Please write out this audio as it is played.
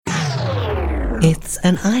It's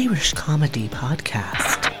an Irish comedy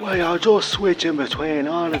podcast. Why, I'll just switch in between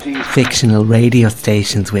all of these Fictional radio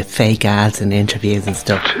stations with fake ads and interviews and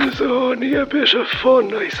stuff. Tis only a bit of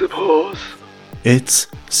fun, I suppose. It's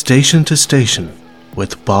Station to Station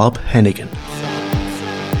with Bob Hennigan.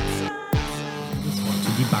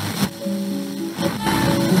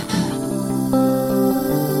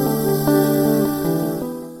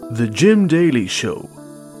 The Jim Daly Show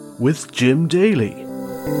with Jim Daly.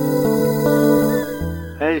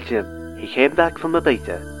 Well, Jim, he came back from a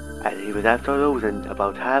beta and he was after losing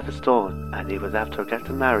about half a stone and he was after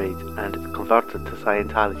getting married and converted to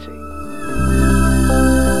Scientology.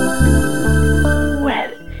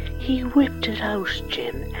 Well, he whipped it out,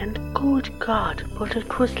 Jim, and good God, but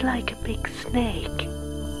it was like a big snake.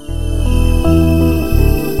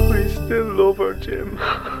 I still love her, Jim.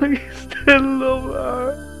 I still love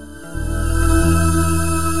her.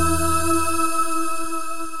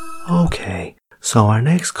 Okay, so our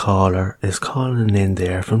next caller is calling in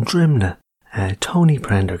there from Drimna. Tony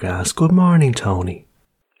Prendergast. Good morning, Tony.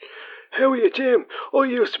 How are you, Jim? I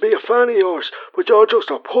used to be a fan of yours, but you're just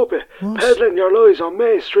a puppet, peddling your lies on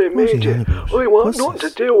mainstream media. I want nothing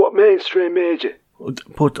to do with mainstream media.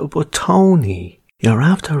 But Tony, you're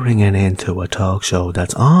after ringing into a talk show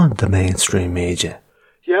that's on the mainstream media.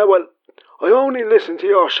 Yeah, well, I only listen to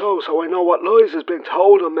your show so I know what lies has been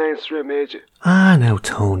told on mainstream media. Now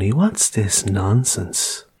Tony, what's this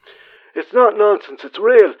nonsense? It's not nonsense, it's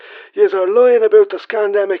real. Yous are lying about the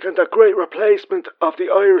scandemic and the great replacement of the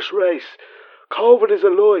Irish race. COVID is a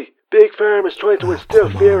lie. Big Pharma is trying to instill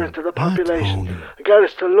fear into the population and get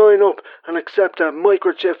us to line up and accept a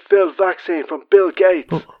microchip-filled vaccine from Bill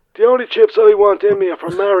Gates. The only chips I want in me are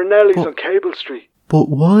from Marinelli's on Cable Street. But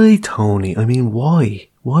why, Tony? I mean, why?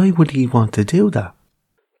 Why would he want to do that?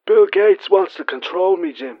 Bill Gates wants to control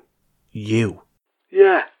me, Jim. You?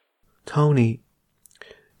 Yeah. Tony,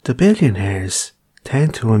 the billionaires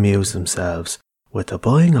tend to amuse themselves with the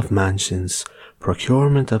buying of mansions,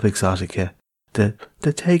 procurement of exotica, the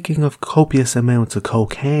taking of copious amounts of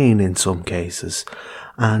cocaine in some cases,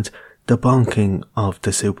 and the bonking of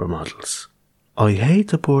the supermodels. I hate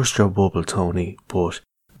to burst your bubble, Tony, but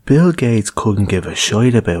Bill Gates couldn't give a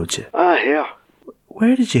shite about you. Yeah.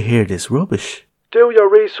 Where did you hear this rubbish? Do your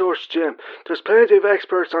research, Jim. There's plenty of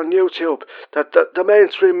experts on YouTube that the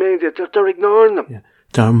mainstream media, they're ignoring them. Yeah.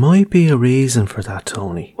 There might be a reason for that,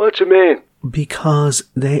 Tony. What do you mean? Because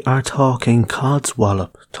they are talking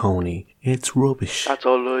codswallop, Tony. It's rubbish. That's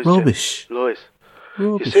all lies, Rubbish. Jim. Lies.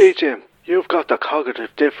 Rubbish. You see, Jim, you've got the cognitive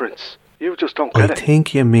difference. You just don't get it. I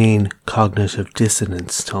think you mean cognitive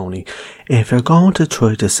dissonance, Tony. If you're going to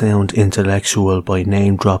try to sound intellectual by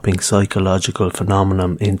name-dropping psychological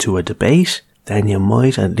phenomenon into a debate, then you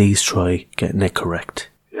might at least try getting it correct.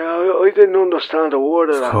 Yeah, I didn't understand a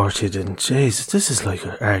word of that. Of course you didn't. Jesus, this is like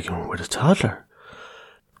arguing with a toddler.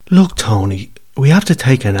 Look, Tony, we have to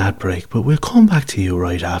take an ad break, but we'll come back to you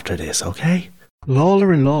right after this, okay?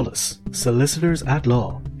 Lawler and Lawless, Solicitors at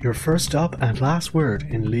Law, your first stop and last word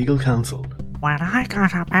in legal counsel. When I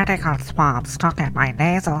got a medical swab stuck in my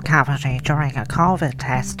nasal cavity during a COVID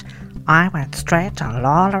test, I went straight to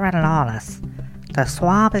Lawler and Lawless. The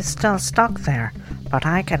swab is still stuck there, but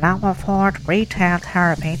I can now afford retail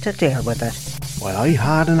therapy to deal with it. When I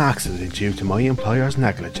had an accident due to my employer's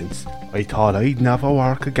negligence, I thought I'd never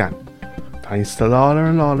work again. Thanks to Lawler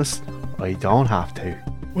and Lawless, I don't have to.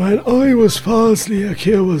 When I was falsely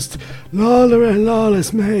accused, Lawler and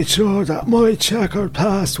Lawless made sure that my checkered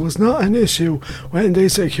past was not an issue when they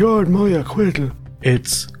secured my acquittal.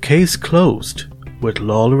 It's case closed with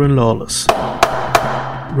Lawler and Lawless.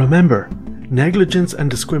 Remember, negligence and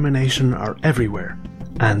discrimination are everywhere,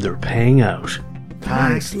 and they're paying out.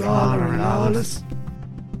 Thanks, Lawler and Lawless.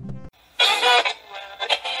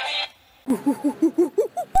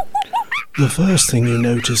 The first thing you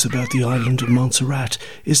notice about the island of Montserrat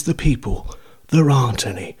is the people. There aren't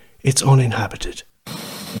any. It's uninhabited.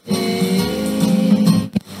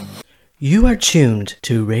 You are tuned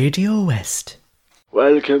to Radio West.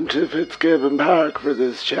 Welcome to Fitzgibbon Park for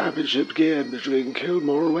this championship game between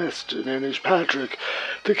Kilmore West and Ennispatrick.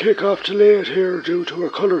 The kick-off delayed here due to a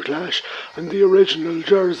colour clash, and the original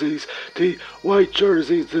jerseys, the white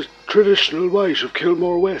jerseys, the traditional white of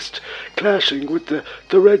Kilmore West, clashing with the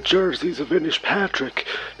red jerseys of Ennispatrick.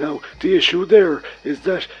 Now, the issue there is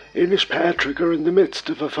that Inishpatrick are in the midst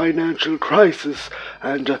of a financial crisis,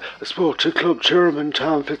 and I spoke to club chairman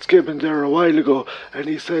Tom Fitzgibbon there a while ago, and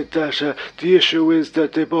he said that the issue is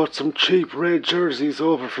that they bought some cheap red jerseys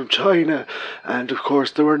over from China, and of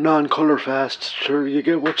course they were non-colour fast, sure you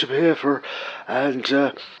get what you pay for, and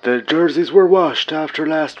the jerseys were washed after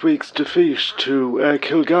last week's defeat to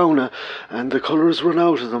Kilgowna, and the colours run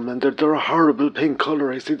out of them, and they're a horrible pink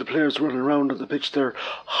colour. I see the players running around on the pitch, they're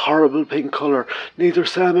horrible pink colour, neither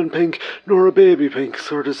salmon pink nor a baby pink,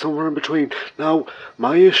 sort of somewhere in between. Now,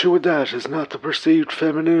 my issue with that is not the perceived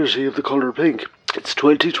femininity of the colour pink. It's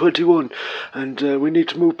 2021, and we need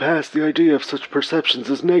to move past the idea of such perceptions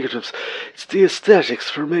as negatives. It's the aesthetics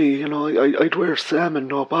for me, you know. I'd wear salmon,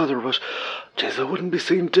 no bother, but jeez, I wouldn't be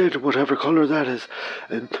seen dead in whatever colour that is.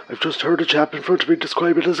 And I've just heard a chap in front of me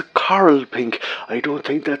describe it as a coral pink. I don't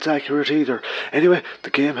think that's accurate either. Anyway, the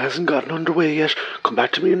game hasn't gotten underway yet. Come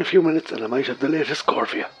back to me in a few minutes and I might have the latest score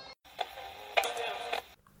for you.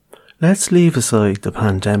 Let's leave aside the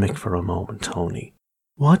pandemic for a moment, Tony.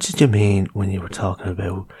 What did you mean when you were talking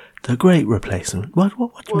about the great replacement? What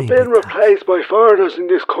do you mean? We're being replaced by foreigners in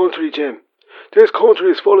this country, Jim. This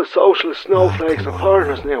country is full of socialist snowflakes and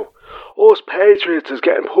foreigners now. Us patriots is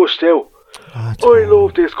getting pushed out. I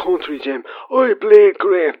love this country, Jim. I bleed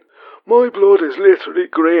green. My blood is literally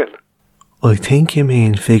green. I think you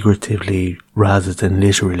mean figuratively rather than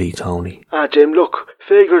literally, Tony. Jim, look.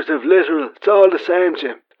 Figurative, literal, it's all the same,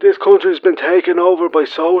 Jim. This country's been taken over by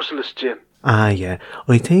socialists, Jim. Yeah.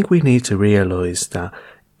 I think we need to realise that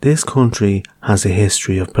this country has a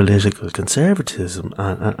history of political conservatism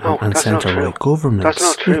and centre-right governments. That's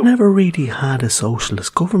not true. We've never really had a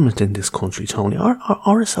socialist government in this country, Tony,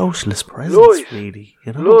 or a socialist president, really.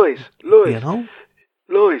 You know? Lies. You know?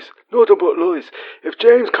 Lies. Nothing but lies. If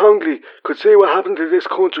James Congley could see what happened to this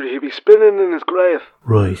country, he'd be spinning in his grave.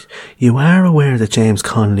 Right. You are aware that James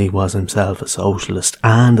Connolly was himself a socialist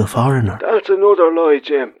and a foreigner? That's another lie,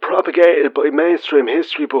 Jim, propagated by mainstream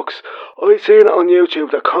history books. I seen it on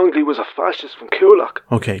YouTube that Congley was a fascist from Kulak.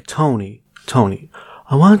 Okay, Tony,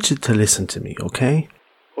 I want you to listen to me, okay?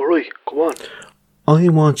 Alright, go on. I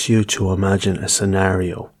want you to imagine a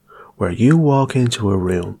scenario where you walk into a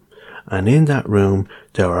room, and in that room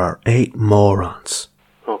there are 8 morons.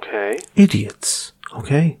 Okay. Idiots,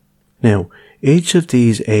 okay? Now, each of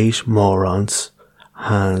these 8 morons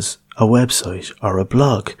has a website or a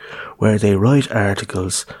blog where they write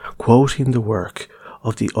articles quoting the work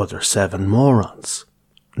of the other 7 morons.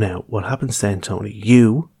 Now, what happens then, Tony?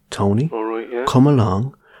 You, Tony, come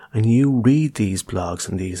along and you read these blogs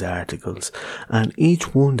and these articles, and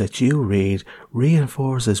each one that you read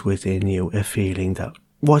reinforces within you a feeling that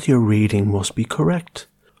what you're reading must be correct.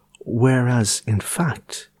 Whereas, in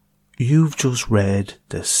fact, you've just read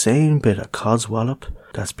the same bit of codswallop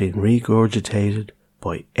that's been regurgitated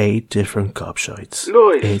by 8 different gobshites.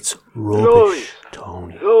 Lies. It's rubbish,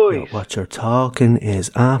 Tony. Lies. What you're talking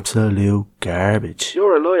is absolute garbage.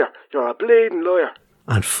 You're a liar. You're a bleeding liar.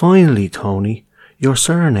 And finally, Tony, your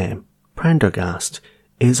surname, Prendergast,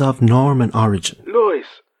 is of Norman origin. Lies.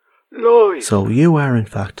 So you are in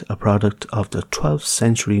fact a product of the 12th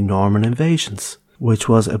century Norman invasions, which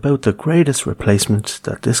was about the greatest replacement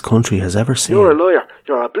that this country has ever seen. You're a liar.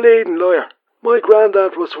 You're a bleeding liar. My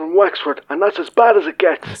granddad was from Wexford, and that's as bad as it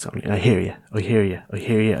gets. I hear you.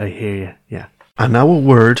 Yeah. And now a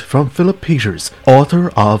word from Philip Peters, author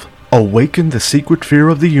of Awaken the Secret Fear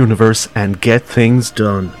of the Universe and Get Things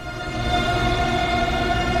Done.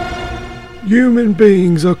 Human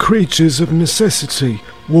beings are creatures of necessity.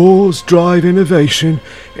 Wars drive innovation.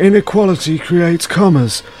 Inequality creates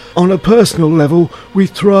commas. On a personal level, we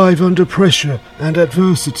thrive under pressure and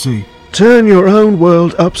adversity. Turn your own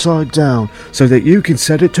world upside down so that you can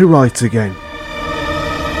set it to rights again.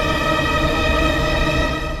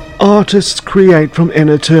 Artists create from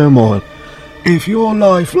inner turmoil. If your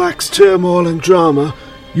life lacks turmoil and drama,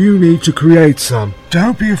 you need to create some.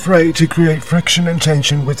 Don't be afraid to create friction and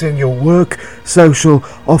tension within your work, social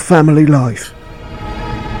or family life.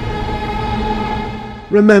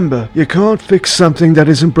 Remember, you can't fix something that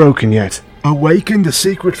isn't broken yet. Awaken the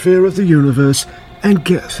secret fear of the universe and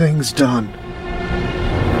get things done.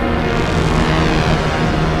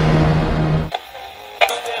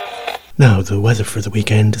 Now, the weather for the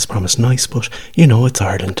weekend is promised nice, but you know it's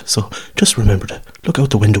Ireland, so just remember to look out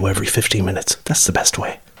the window every 15 minutes. That's the best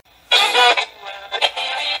way.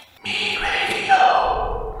 Me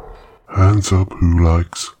Radio. Hands up who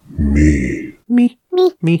likes me. Me.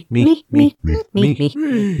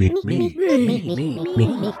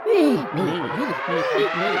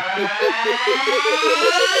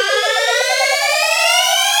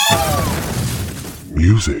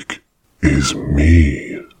 Music is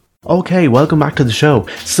me. Okay, welcome back to the show.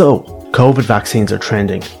 So, COVID vaccines are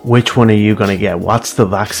trending. Which one are you going to get? What's the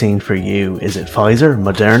vaccine for you? Is it Pfizer,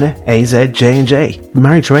 Moderna, AZ, J&J?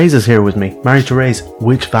 Marie-Therese is here with me. Marie-Therese,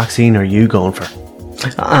 which vaccine are you going for?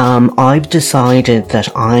 I've decided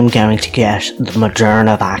that I'm going to get the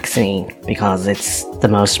Moderna vaccine because it's the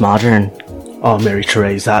most modern. Oh,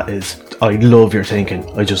 Marie-Therese, I love your thinking.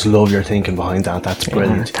 I just love your thinking behind that. That's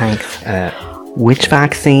brilliant. Thanks. Which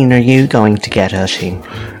vaccine are you going to get, Oisín?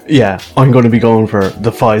 Yeah, I'm going to be going for the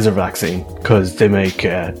Pfizer vaccine because they make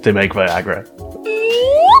Viagra.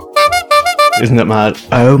 Isn't it mad?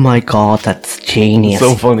 Oh my god, that's genius.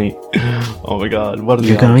 So funny. Oh my god, what are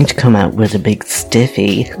You're going to come out with a big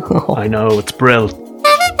stiffy. I know, it's brilliant.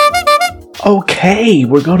 Okay,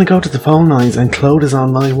 we're going to go to the phone lines and Claude is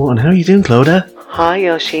on line 1. How are you doing, Claude? Hi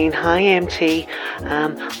Oisín, hi MT.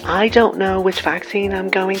 I don't know which vaccine I'm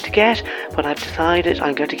going to get, but I've decided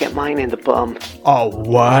I'm going to get mine in the bum. Oh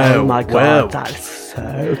wow! Oh my god, that's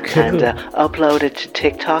so cool. And upload it to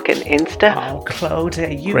TikTok and Insta. Oh, Claude,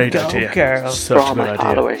 you Great go, idea. girl. Such For all a my good idea.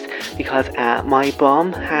 followers, because my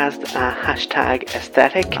bum has a hashtag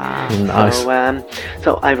aesthetic. Nice.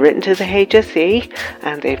 So I've written to the HSE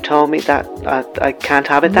and they've told me that I can't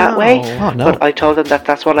have it that way. Oh, no. But I told them that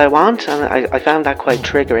that's what I want, and I found that quite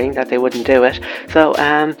triggering that they wouldn't do it. So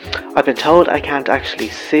I've been told I can't actually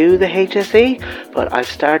sue the HSE, but I've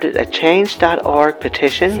started a change.org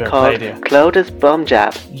petition Fair called play to you. Claude's Bum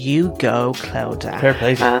Jab. You go, Claude. Fair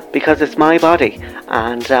play to you. Because it's my body,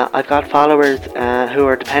 and I've got followers who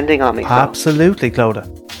are depending on me. So. Absolutely, Claude.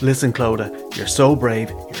 Listen, Claude, you're so brave.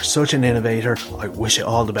 You're such an innovator. I wish you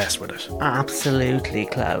all the best with it. Absolutely,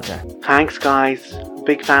 Claude. Thanks, guys.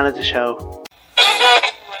 Big fan of the show.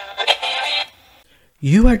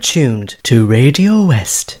 You are tuned to Radio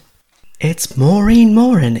West. It's Maureen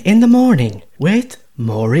Moran in the morning with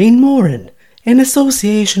Maureen Moran in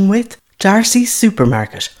association with Darcy's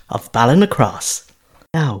Supermarket of Ballinacross.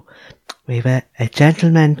 Now, we've a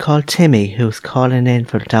gentleman called Timmy who's calling in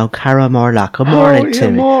from down Carramorlock. Good morning,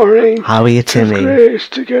 Timmy. Maureen? How are you, Timmy? It's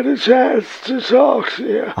great to get a chance to talk to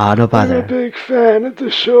you. Oh, no bother. I'm a big fan of the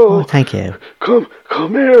show. Oh, thank you.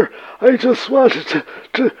 Come here. I just wanted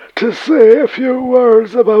to say a few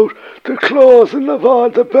words about the closing of all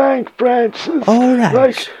the bank branches. All right.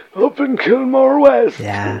 Like up in Kilmore West,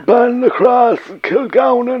 Yeah. Ballinacross, and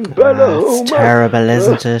Kilgown and Bellahoma. It's terrible,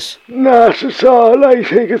 isn't it? Not at all. I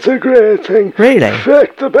think it's a great thing. Really?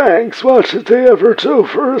 Affect the banks. What did they ever do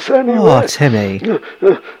for us anyway? Oh, Timmy.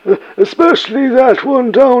 Especially that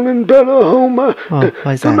one down in Bellahoma. Oh,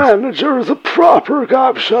 why's The that? manager is a proper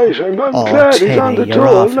gobshite. I'm glad he's on the Timmy,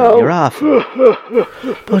 dole now. you're awful.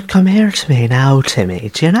 But come here to me now, Timmy.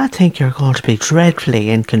 Do you not think you're going to be dreadfully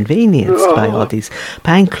inconvenienced by all these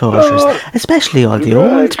bank closures, especially all the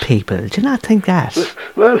old people? Do you not think that?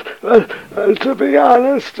 Well, to be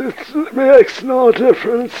honest, it makes no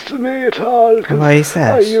difference to me at all. 'Cause Why is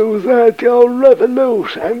that? I use the old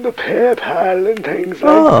Revolut and the PayPal and things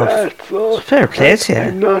like that. So fair play to you.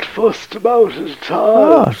 I'm not fussed about it at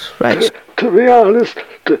all. Oh, right. To be honest,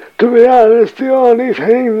 the only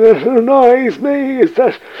thing that annoys me is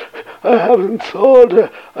that I haven't sold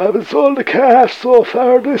a calf so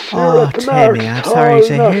far this year Oh, at the Timmy, market. I'm sorry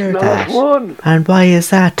to hear not that. one. And why is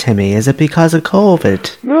that, Timmy? Is it because of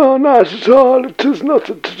COVID? No, not at all. It has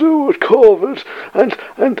nothing to do with COVID,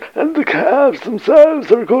 and the calves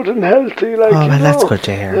themselves are good and healthy. Like, Oh, you well, know. that's good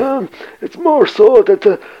to hear. It's more so that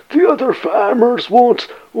the other farmers won't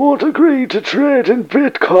agree to trade in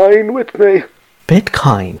Bitcoin with me.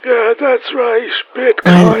 Bitcoin? Yeah, that's right,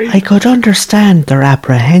 Well, Bitcoin. I could understand their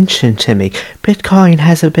apprehension, Timmy. Bitcoin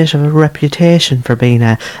has a bit of a reputation for being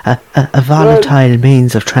a volatile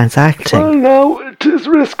means of transacting. Well, now, it is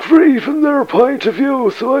risk-free from their point of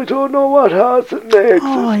view, so I don't know what odds it makes.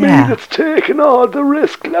 Oh, It's yeah. me that's taking all the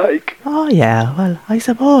risk, like. Oh yeah, well, I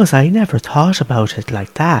suppose I never thought about it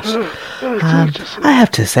like that. I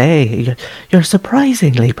have to say, you're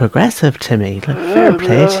surprisingly progressive, Timmy. Like, fair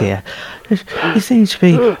play to you. You seem to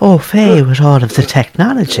be au fait with all of the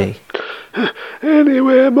technology.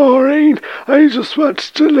 Anyway, Maureen, I just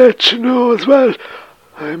wanted to let you know as well,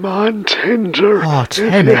 I'm on Tinder. Oh, If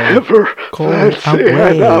Timmy. you ever Go fancy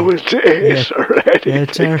away. a nowadays or You anything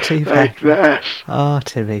dirty like bastard. that. Oh,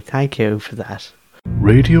 Timmy, thank you for that.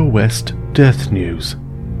 Radio West Death News,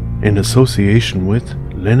 in association with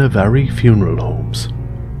Linnavari Funeral Homes.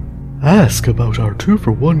 Ask about our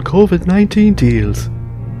 2-for-1 COVID-19 deals.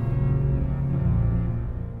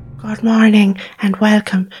 Good morning and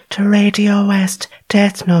welcome to Radio West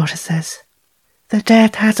Death Notices. The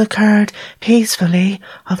death has occurred peacefully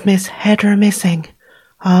of Miss Heather Missing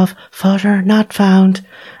of footer not found,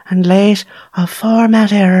 and late of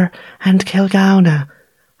format error and Kilgowna,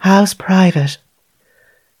 house private.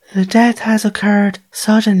 The death has occurred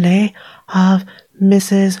suddenly of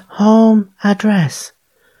Mrs. Home address,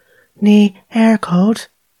 ní air code,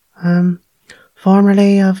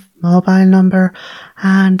 formerly of mobile number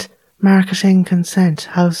and marketing consent,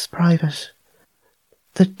 house private.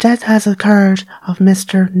 The death has occurred of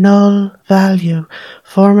Mr. Null Value,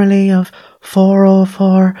 formerly of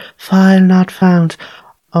 404, file not found.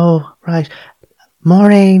 Oh, right.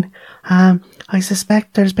 Maureen, I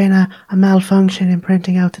suspect there's been a malfunction in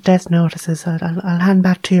printing out the death notices. I'll hand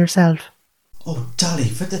back to yourself. Oh, Dolly,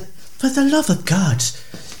 for the love of God,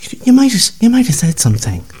 you might have said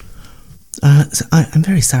something. I'm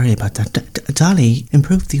very sorry about that. Dolly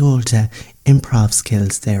improved the old improv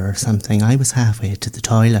skills there or something. I was halfway to the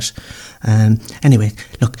toilet. Anyway,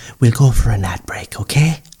 look, we'll go for an ad break,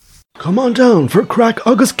 okay? Come on down for Crack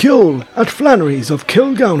August Kjol at Flannery's of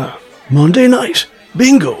Kilgowna. Monday night,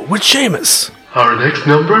 bingo with Seamus. Our next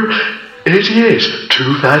number, 88,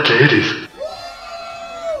 Two Fat Ladies.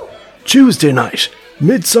 Tuesday night,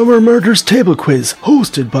 Midsummer Murders Table Quiz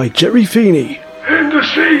hosted by Jerry Feeney. In the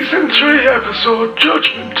Season 3 episode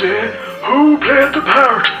Judgment Day, who played the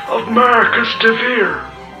part of Marcus DeVere?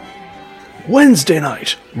 Wednesday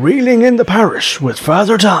night, Reeling in the Parish with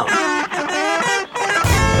Father Tom.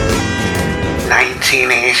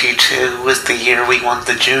 1982 was the year we won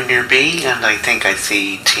the Junior B, and I think I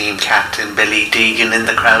see team captain Billy Deegan in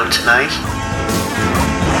the crowd tonight.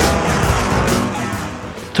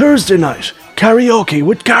 Thursday night, karaoke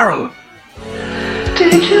with Carol.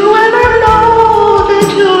 Did you ever know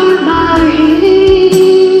that you're my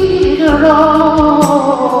hero?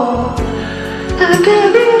 And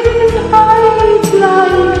everything I'd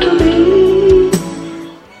like to be.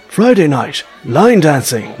 Friday night, line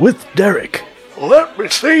dancing with Derek. Let me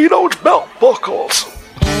see those belt buckles.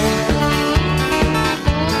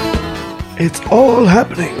 It's all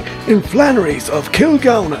happening in Flannery's of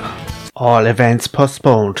Kilgowna. All events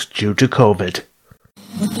postponed due to COVID.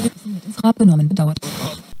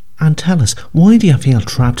 And tell us, why do you feel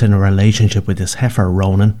trapped in a relationship with this heifer,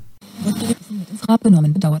 Ronan?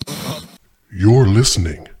 You're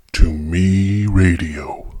listening to Me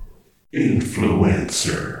Radio.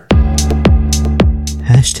 Influencer.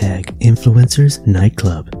 Hashtag Influencers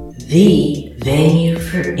Nightclub. The venue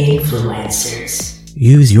for influencers.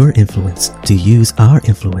 Use your influence to use our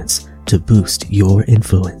influence to boost your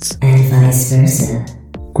influence. And vice versa.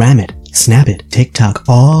 Gram it, snap it, TikTok,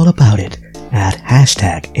 all about it at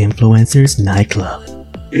hashtag Influencers Nightclub.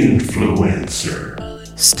 Influencer.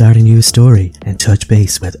 Start a new story and touch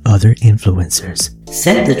base with other influencers.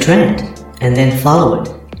 Set the trend and then follow it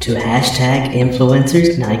to hashtag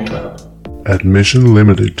Influencers Nightclub. Admission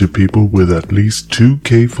limited to people with at least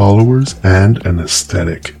 2K followers and an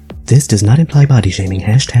aesthetic. This does not imply body shaming.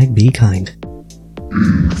 Hashtag be kind.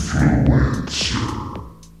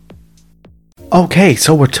 Okay,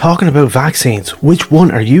 so we're talking about vaccines. Which one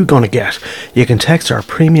are you going to get? You can text our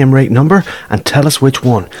premium rate number and tell us which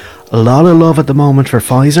one. A lot of love at the moment for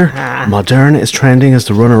Pfizer. Moderna is trending as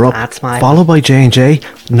the runner-up, followed by J&J.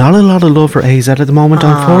 Not a lot of love for AZ at the moment,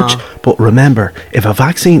 unfortunately. But remember, if a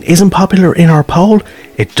vaccine isn't popular in our poll,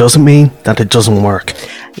 it doesn't mean that it doesn't work.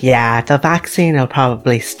 Yeah, the vaccine will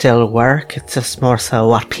probably still work. It's just more so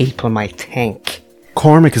what people might think.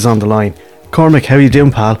 Cormac is on the line. Cormac, how you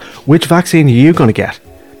doing, pal? Which vaccine are you going to get?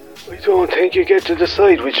 I don't think you get to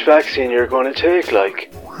decide which vaccine you're going to take,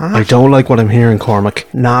 like. I don't like what I'm hearing, Cormac.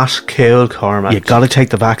 Not cool, Cormac. You gotta take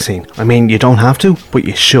the vaccine. I mean, you don't have to, but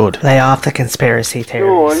you should. Lay off the conspiracy theories.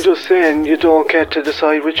 No, I'm just saying you don't get to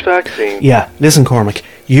decide which vaccine. Yeah, listen, Cormac.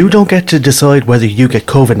 You don't get to decide whether you get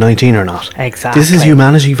COVID-19 or not. Exactly. This is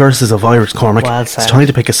humanity versus a virus, Cormac. Well said. It's time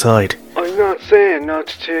to pick a side. I'm not saying not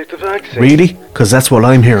to take the vaccine. Really? Because that's what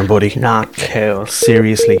I'm hearing, buddy. Not cool.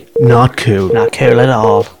 Seriously, not cool. Not cool at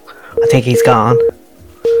all. I think he's gone.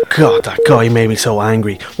 God, that guy made me so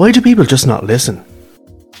angry. Why do people just not listen?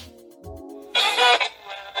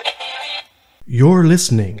 You're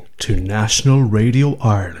listening to National Radio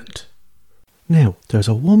Ireland. Now, there's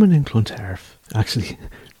a woman in Clontarf. Actually,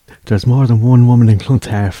 there's more than one woman in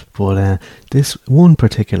Clontarf, but this one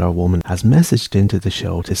particular woman has messaged into the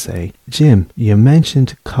show to say, Jim, you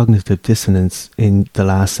mentioned cognitive dissonance in the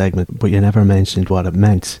last segment, but you never mentioned what it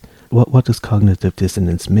meant. What does cognitive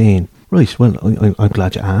dissonance mean? Right, well, I'm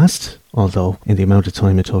glad you asked, although in the amount of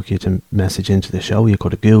time it took you to message into the show, you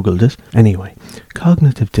could have Googled it. Anyway,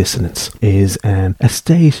 cognitive dissonance is a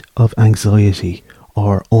state of anxiety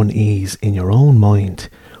or unease in your own mind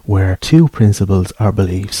where two principles or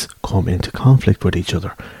beliefs come into conflict with each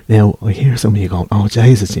other. Now, I hear some of you going, oh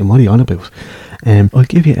Jesus, what are you on about? I'll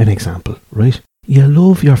give you an example, right? You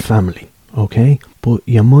love your family, okay? But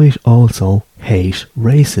you might also hate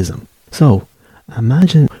racism. So,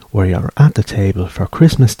 imagine where you're at the table for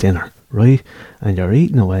Christmas dinner, right? And you're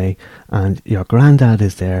eating away and your granddad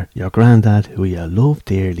is there, your granddad who you love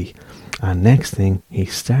dearly. And next thing, he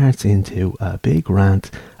starts into a big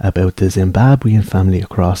rant about the Zimbabwean family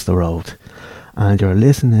across the road. And you're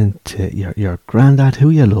listening to your granddad who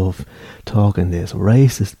you love talking this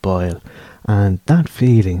racist boil. And that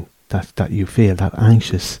feeling that you feel, that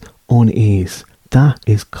anxious unease, that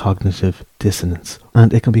is cognitive dissonance.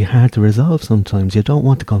 And it can be hard to resolve sometimes. You don't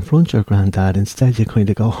want to confront your granddad. Instead, you kind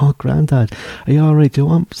of go, oh, granddad, are you alright? Do you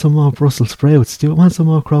want some more Brussels sprouts? Do you want some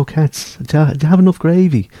more croquettes? Do you have enough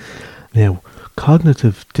gravy? Now,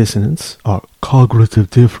 cognitive dissonance, or cognitive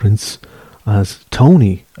difference, as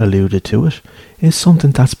Tony alluded to it, is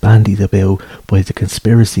something that's bandied about by the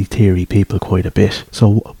conspiracy theory people quite a bit.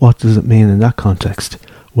 So what does it mean in that context?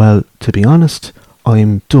 Well, to be honest,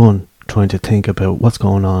 I'm done trying to think about what's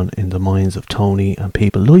going on in the minds of Tony and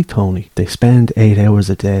people like Tony. They spend 8 hours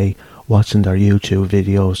a day watching their YouTube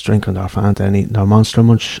videos, drinking their Fanta and eating their Monster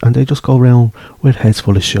Munch, and they just go around with heads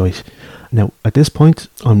full of shite. Now, at this point,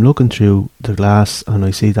 I'm looking through the glass and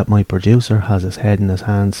I see that my producer has his head in his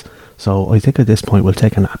hands. So I think at this point we'll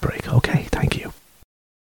take a nap break. Okay, thank you.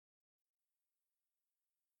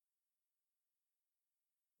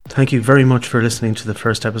 Thank you very much for listening to the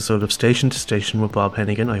first episode of Station to Station with Bob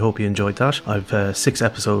Hennigan. I hope you enjoyed that. I've 6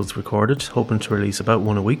 episodes recorded, hoping to release about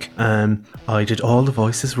 1 a week. I did all the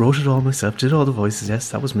voices, wrote it all myself, did all the voices,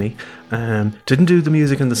 yes, that was me. Didn't do the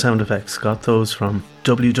music and the sound effects, got those from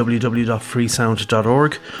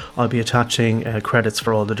www.freesound.org. I'll be attaching credits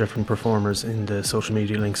for all the different performers in the social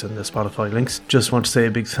media links and the Spotify links. Just want to say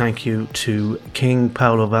a big thank you to King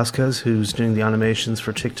Paulo Vasquez, who's doing the animations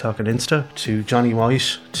for TikTok and Insta, to Johnny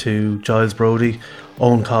White, to Giles Brody,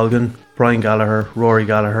 Owen Colgan, Brian Gallagher, Rory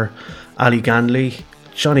Gallagher, Ali Ganley,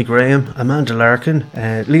 Johnny Graham, Amanda Larkin,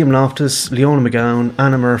 Liam Loftus, Leona McGowan,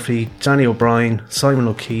 Anna Murphy, Danny O'Brien, Simon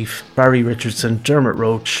O'Keefe, Barry Richardson, Dermot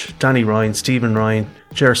Roach, Danny Ryan, Stephen Ryan,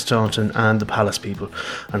 Ger Staunton and the Palace people.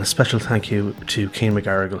 And a special thank you to Cian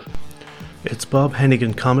McGarrigle. It's Bob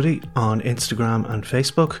Hennigan Comedy on Instagram and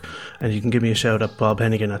Facebook, and you can give me a shout at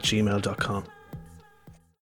bobhennigan@gmail.com.